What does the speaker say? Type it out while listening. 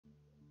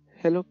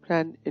Hello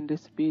friend, in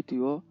this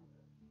video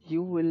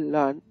you will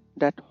learn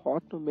that how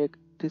to make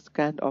this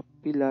kind of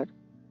pillar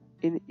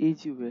in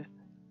easy way.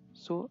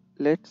 So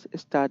let's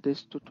start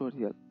this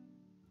tutorial.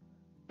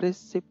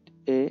 Press Shift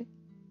A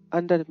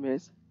under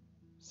mesh,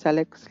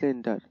 select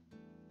cylinder.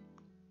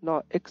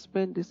 Now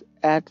expand this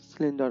add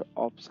cylinder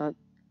option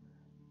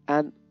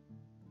and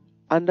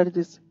under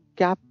this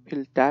cap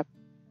fill tab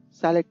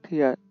select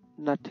here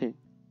nothing.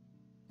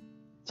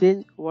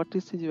 Change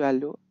vertices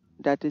value,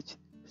 that is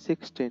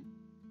 16.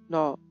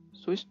 Now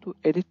switch to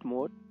edit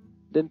mode,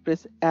 then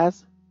press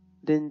S,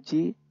 then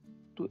G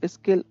to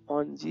scale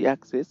on G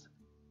axis.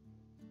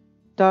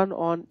 Turn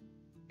on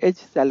edge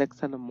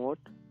selection mode.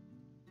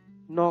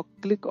 Now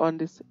click on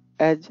this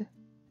edge.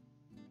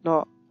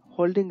 Now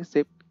holding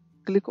shift,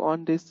 click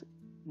on this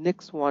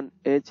next one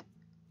edge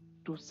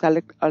to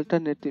select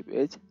alternative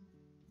edge.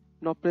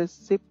 Now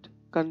press shift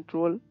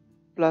control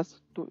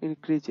plus to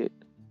increase it.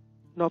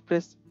 Now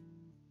press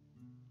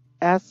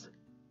S,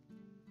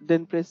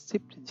 then press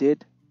shift Z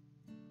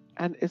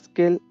and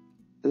scale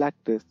like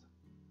this.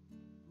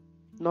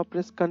 Now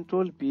press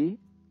Ctrl B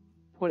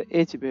for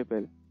edge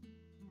bevel.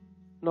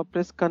 Now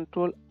press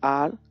Ctrl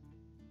R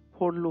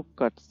for loop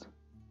cuts.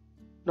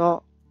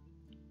 Now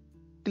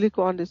click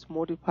on this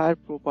modifier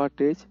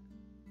properties,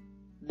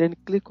 then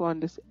click on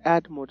this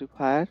add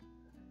modifier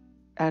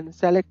and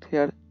select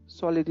here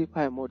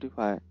solidify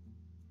modifier.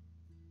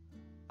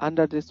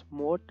 Under this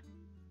mode,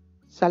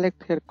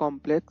 select here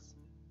complex,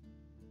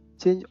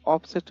 change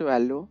offset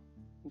value,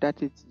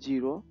 that is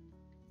 0,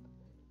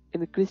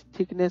 increase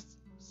thickness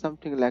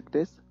something like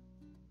this.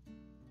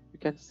 You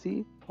can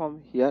see from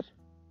here.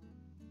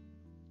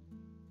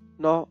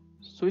 Now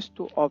switch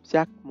to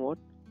object mode,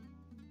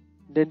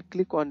 then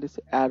click on this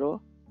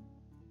arrow,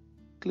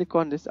 click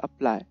on this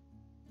apply.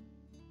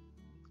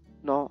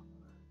 Now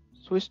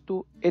switch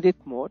to edit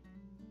mode,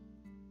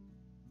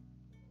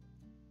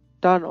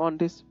 turn on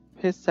this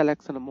face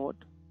selection mode,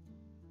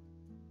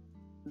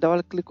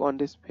 double click on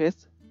this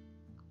face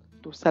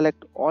to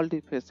select all the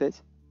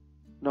faces.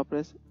 Now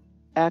press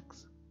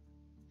X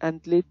and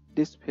delete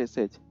this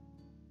faces.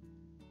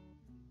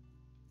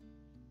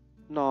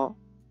 Now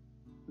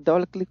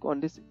double click on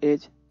this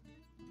edge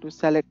to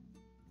select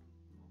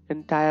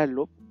entire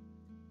loop.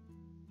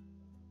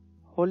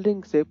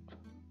 Holding shift,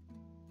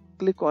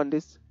 click on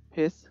this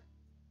face.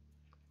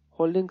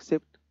 Holding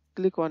shift,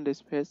 click on this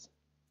face.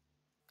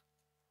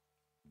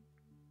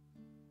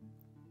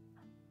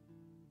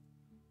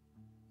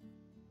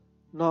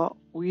 Now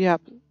we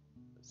have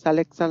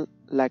selection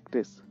like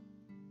this.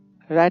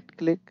 Right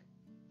click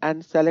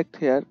and select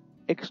here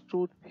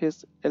extrude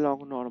face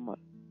along normal.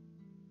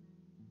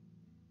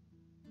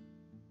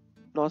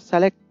 Now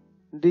select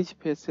these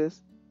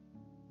faces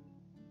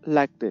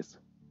like this.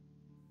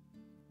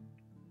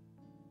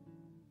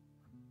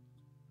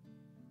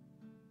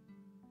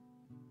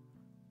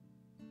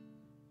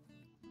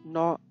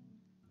 Now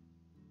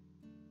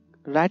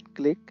right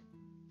click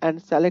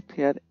and select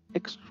here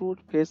extrude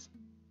face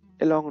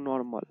along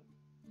normal.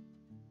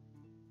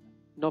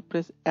 Now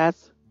press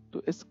S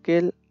to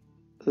scale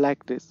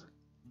like this.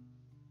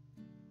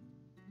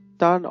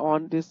 Turn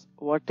on this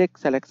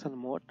vertex selection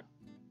mode.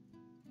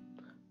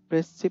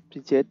 Press Shift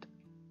Z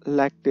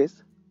like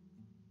this.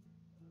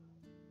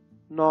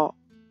 Now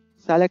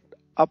select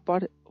upper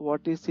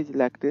vertices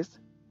like this.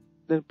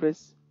 Then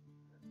press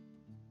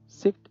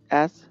Shift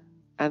S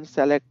and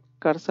select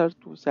cursor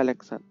to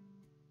selection.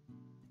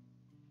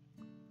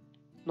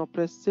 Now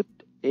press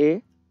Shift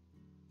A.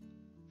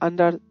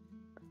 Under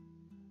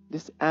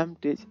this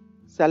empty,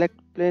 select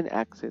plane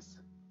axis.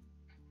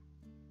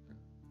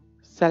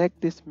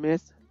 Select this mesh,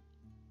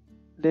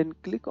 then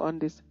click on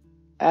this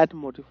add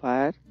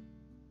modifier.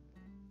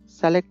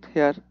 Select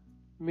here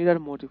mirror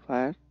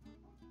modifier.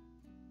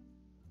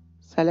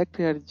 Select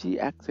here G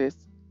axis.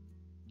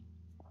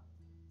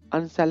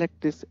 Unselect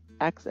this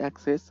X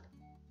axis.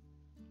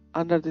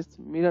 Under this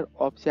mirror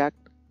object,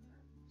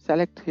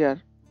 select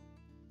here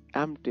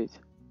empty.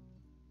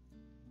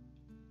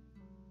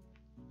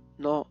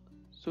 Now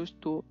switch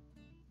to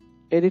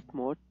edit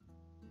mode,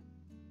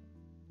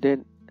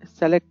 then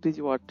select this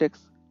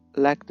vertex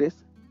like this,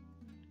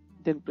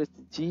 then press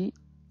G,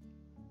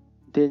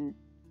 then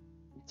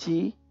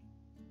G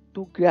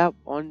to grab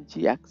on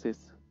G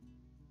axis.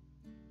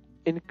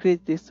 Increase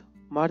this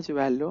merge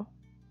value.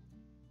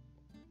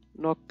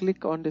 Now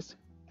click on this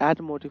add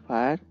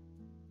modifier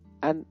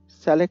and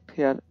select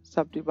here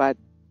subdivide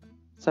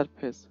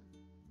surface.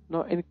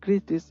 Now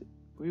increase this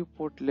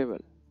viewport level.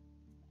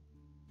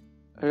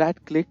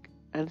 Right click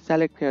and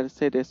select here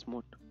shade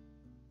mode.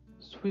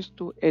 Switch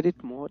to edit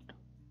mode.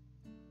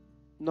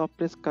 Now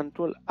press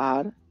Ctrl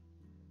R,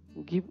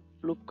 give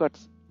loop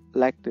cuts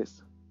like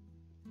this.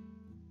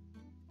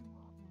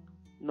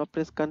 Now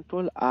press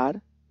Ctrl R,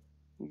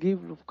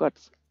 give loop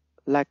cuts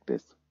like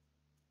this.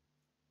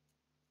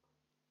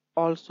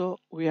 Also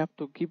we have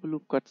to give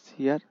loop cuts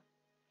here.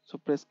 So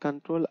press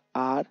Ctrl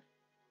R,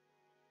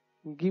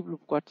 give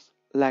loop cuts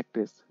like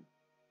this.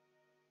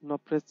 Now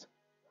press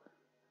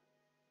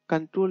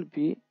Ctrl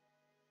B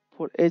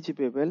for edge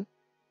bevel.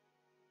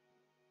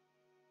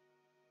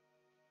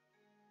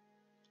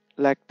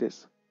 like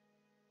this.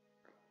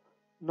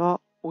 Now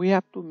we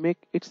have to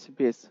make its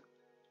base.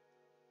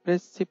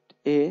 Press Shift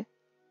A,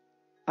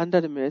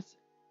 under mesh,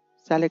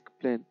 select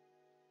plane.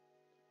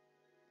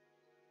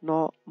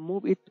 Now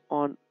move it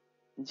on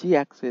Z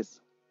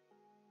axis.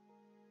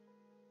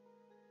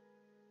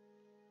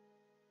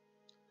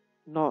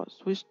 Now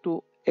switch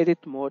to edit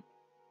mode.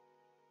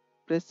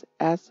 Press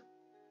S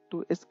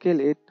to scale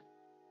it.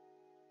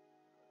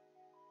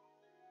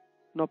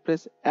 Now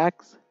press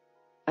X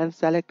and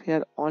select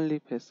here only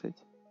faces.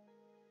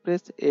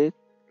 Press A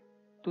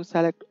to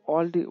select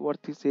all the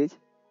vertices.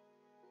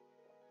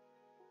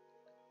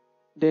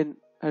 Then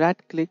right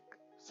click,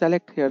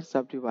 select here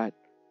subdivide.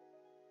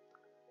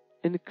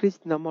 Increase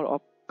number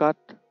of cut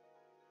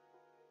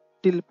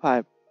till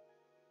 5.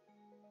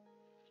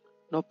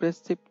 Now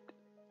press Shift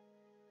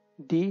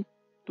D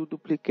to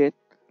duplicate.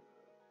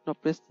 Now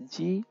press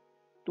G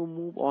to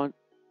move on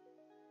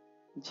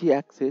Z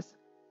axis.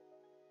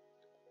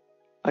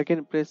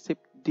 Again press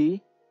Shift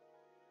D.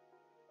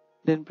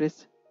 Then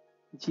press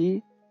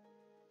G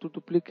to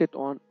duplicate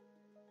on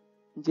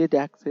Z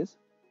axis.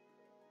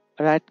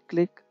 Right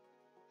click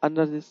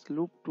under this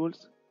loop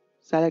tools.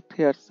 Select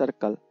here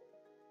circle.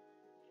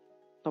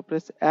 Now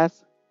press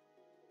S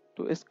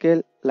to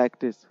scale like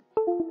this.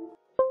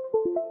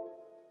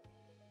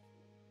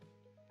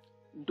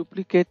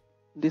 Duplicate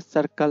this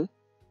circle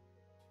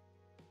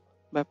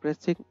by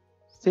pressing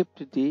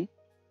Shift D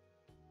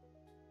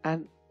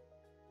and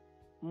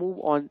move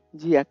on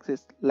Z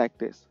axis like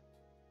this.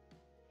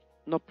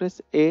 Now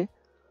press A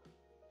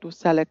to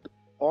select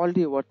all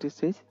the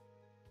vertices.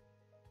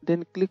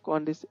 Then click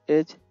on this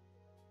edge.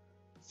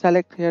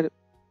 Select here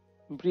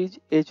bridge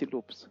edge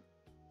loops.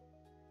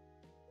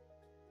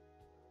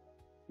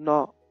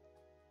 Now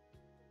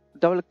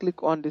double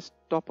click on this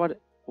topper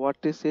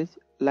vertices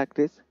like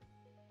this.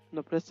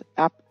 Now press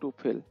F to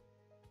fill.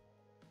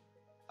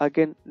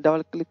 Again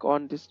double click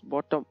on this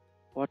bottom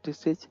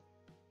vertices.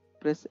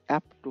 Press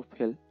F to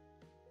fill.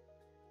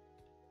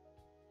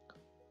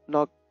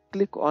 Now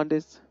click on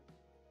this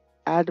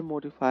add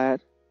modifier.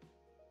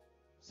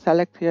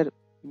 Select here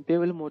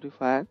bevel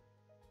modifier.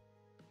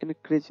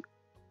 Increase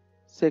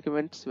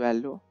segments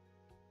value.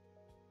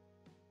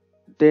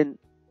 Then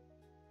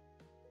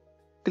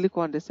click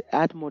on this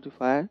add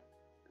modifier,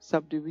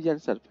 subdivision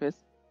surface.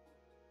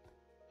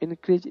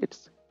 Increase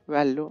its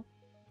value.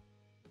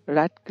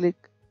 Right click,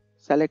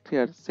 select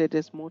here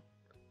set smooth.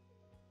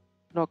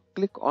 Now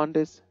click on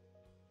this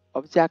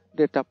object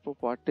data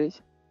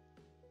properties.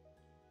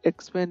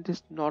 Expand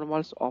this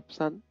normals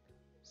option.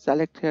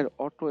 Select here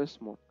auto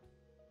smooth.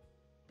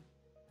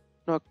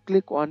 Now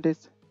click on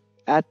this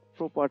add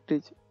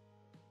properties.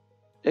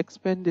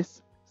 Expand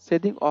this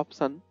shading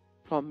option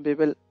from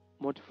bevel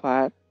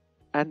modifier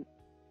and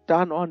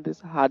turn on this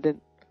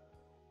harden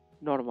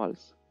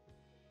normals.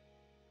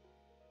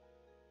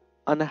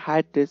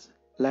 Unhide this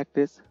like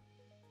this.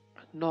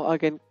 Now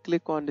again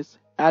click on this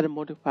add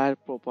modifier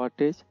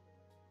properties.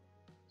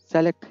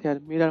 Select here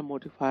mirror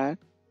modifier.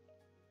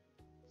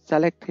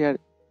 Select here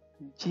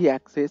G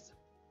axis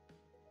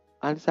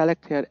and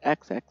select here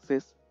X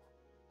axis.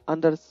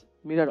 Under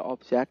mirror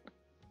object,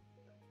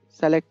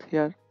 select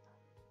here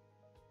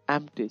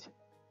empty.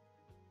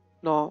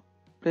 Now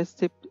press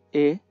Shift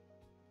A,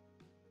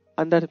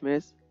 under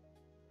mesh,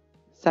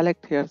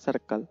 select here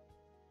circle.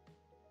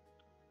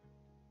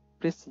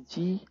 Press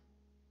G,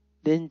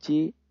 then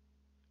G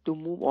to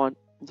move on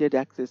Z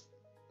axis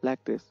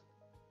like this.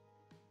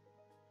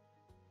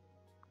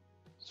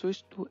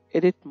 Switch to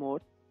edit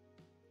mode.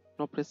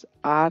 Now press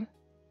R,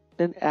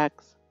 then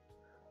X,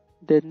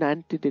 then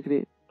 90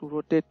 degree to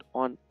rotate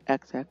on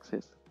X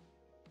axis.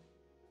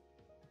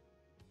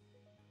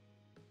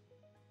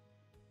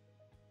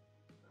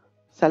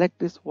 Select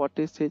this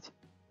vertices.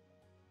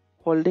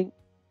 Holding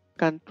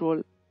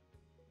Ctrl,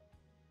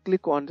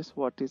 click on this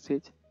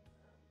vertices.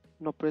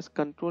 Now press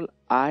Ctrl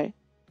I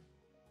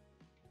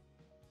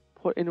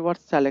for inverse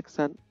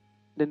selection.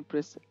 Then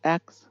press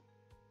X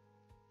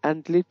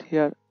and delete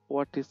here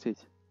vertices.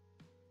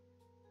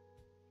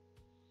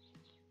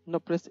 Now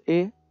press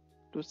A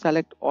to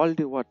select all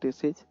the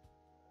vertices.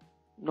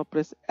 Now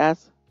press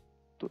S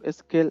to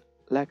scale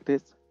like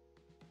this.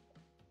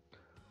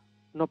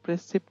 Now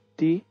press Shift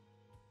D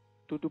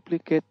to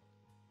duplicate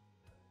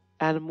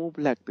and move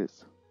like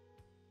this.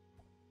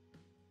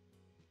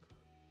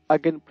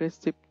 Again press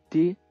Shift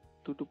D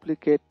to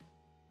duplicate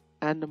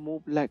and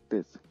move like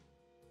this.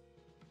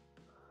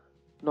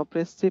 Now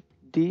press Shift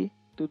D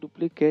to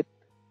duplicate.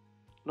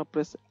 Now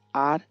press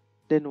R,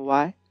 then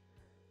Y,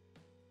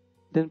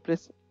 then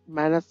press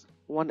minus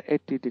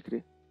 180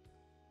 degree.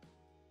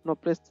 Now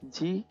press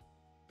G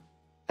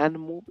and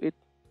move it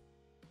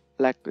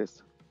like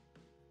this.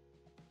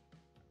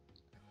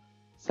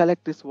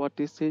 Select this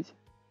vertices,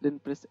 then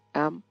press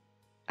M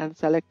and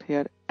select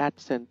here at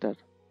center.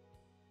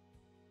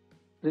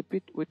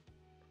 Repeat with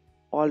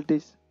all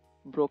these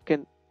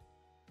broken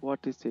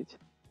vertices.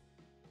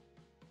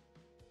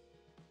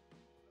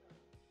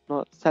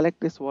 Now select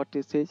this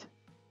vertices.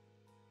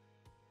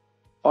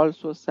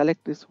 Also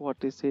select this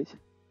vertices.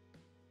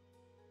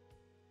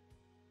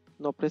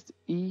 Now press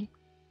E,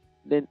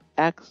 then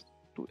X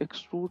to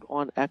extrude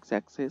on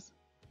X-axis.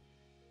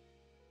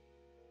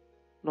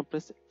 Now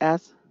press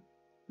S,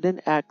 then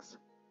X,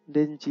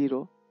 then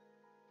 0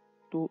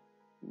 to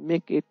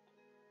make it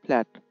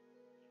flat.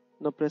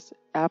 Now press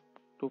F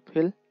to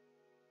fill.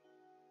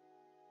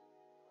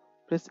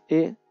 Press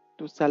A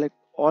to select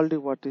all the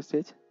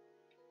vertices.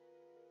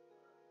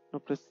 Now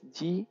press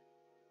G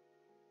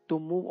to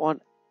move on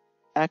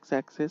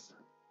X-axis.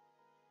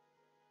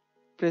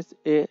 Press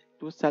A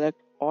to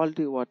select all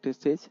the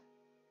vertices.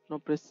 Now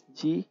press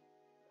G,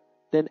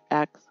 then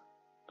X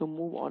to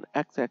move on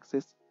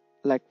X-axis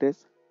like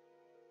this.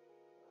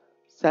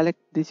 Select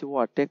this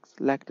vertex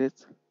like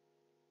this.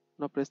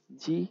 Now press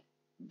G,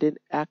 then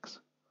X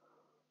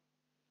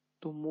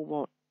to move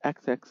on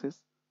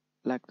X-axis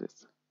like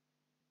this.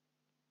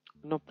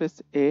 Now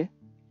press A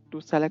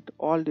to select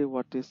all the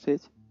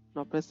vertices.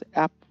 Now press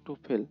F to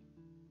fill.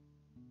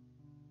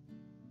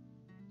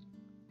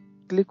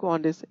 Click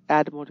on this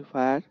add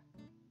modifier.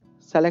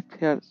 Select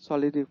here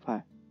solidify.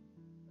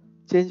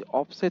 Change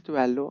offset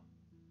value,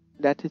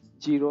 that is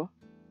 0,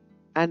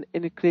 and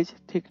increase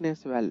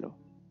thickness value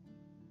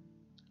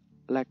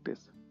like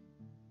this.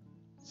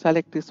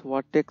 Select this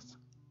vertex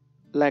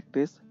like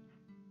this.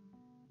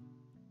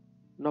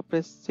 Now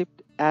press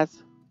shift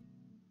S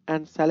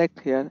and select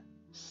here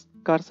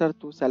cursor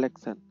to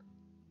selection.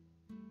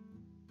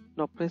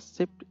 Now press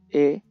shift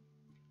A.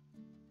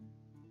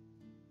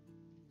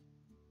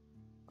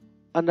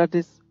 Under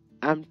this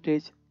empty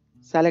edge,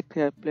 select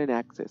here plane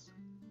axis.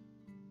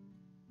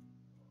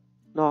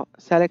 Now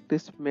select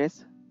this mesh.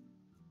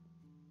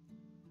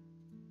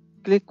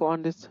 Click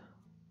on this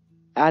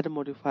add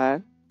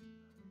modifier.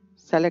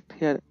 Select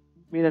here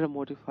mirror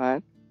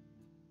modifier.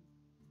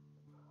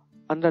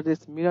 Under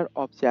this mirror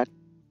object,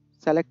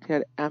 select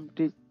here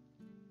empty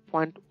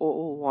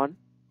 0.001.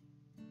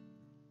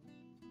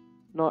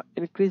 Now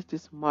increase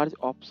this merge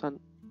option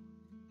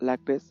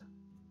like this.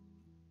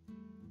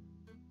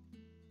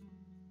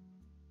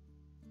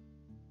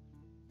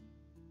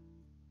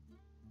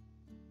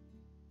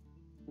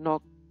 Now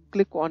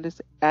click on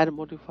this add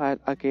modifier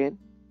again.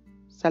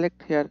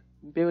 Select here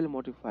bevel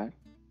modifier.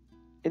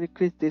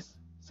 Increase this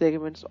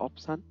segments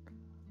option.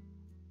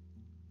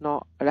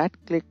 Now right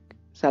click,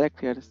 select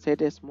here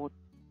shade smooth.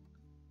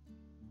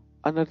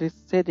 Under this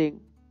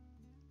shading,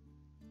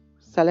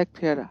 select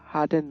here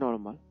harden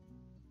normal.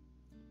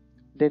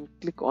 Then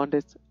click on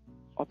this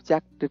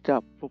object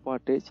data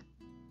properties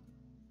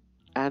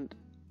and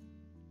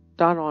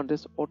turn on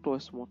this auto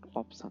smooth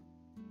option.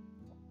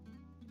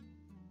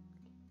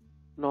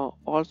 Now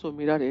also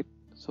mirror it,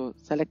 so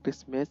select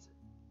this mesh,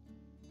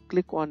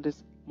 click on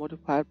this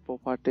modifier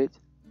properties,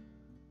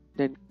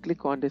 then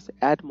click on this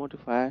add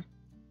modifier,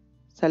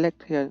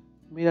 select here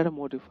mirror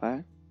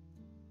modifier.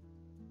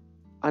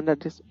 Under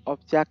this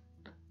object,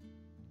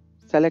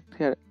 select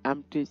here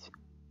empty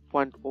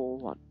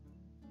 0.01.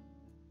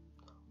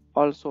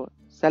 Also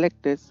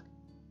select this,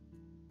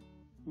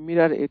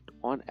 mirror it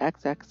on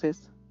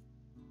x-axis.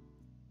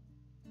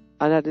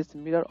 Under this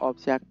mirror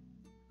object,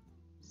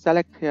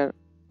 select here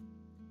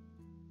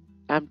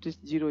empty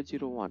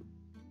 001.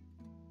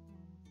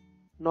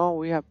 Now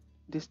we have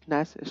this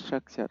nice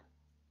structure.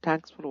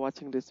 Thanks for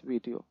watching this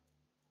video.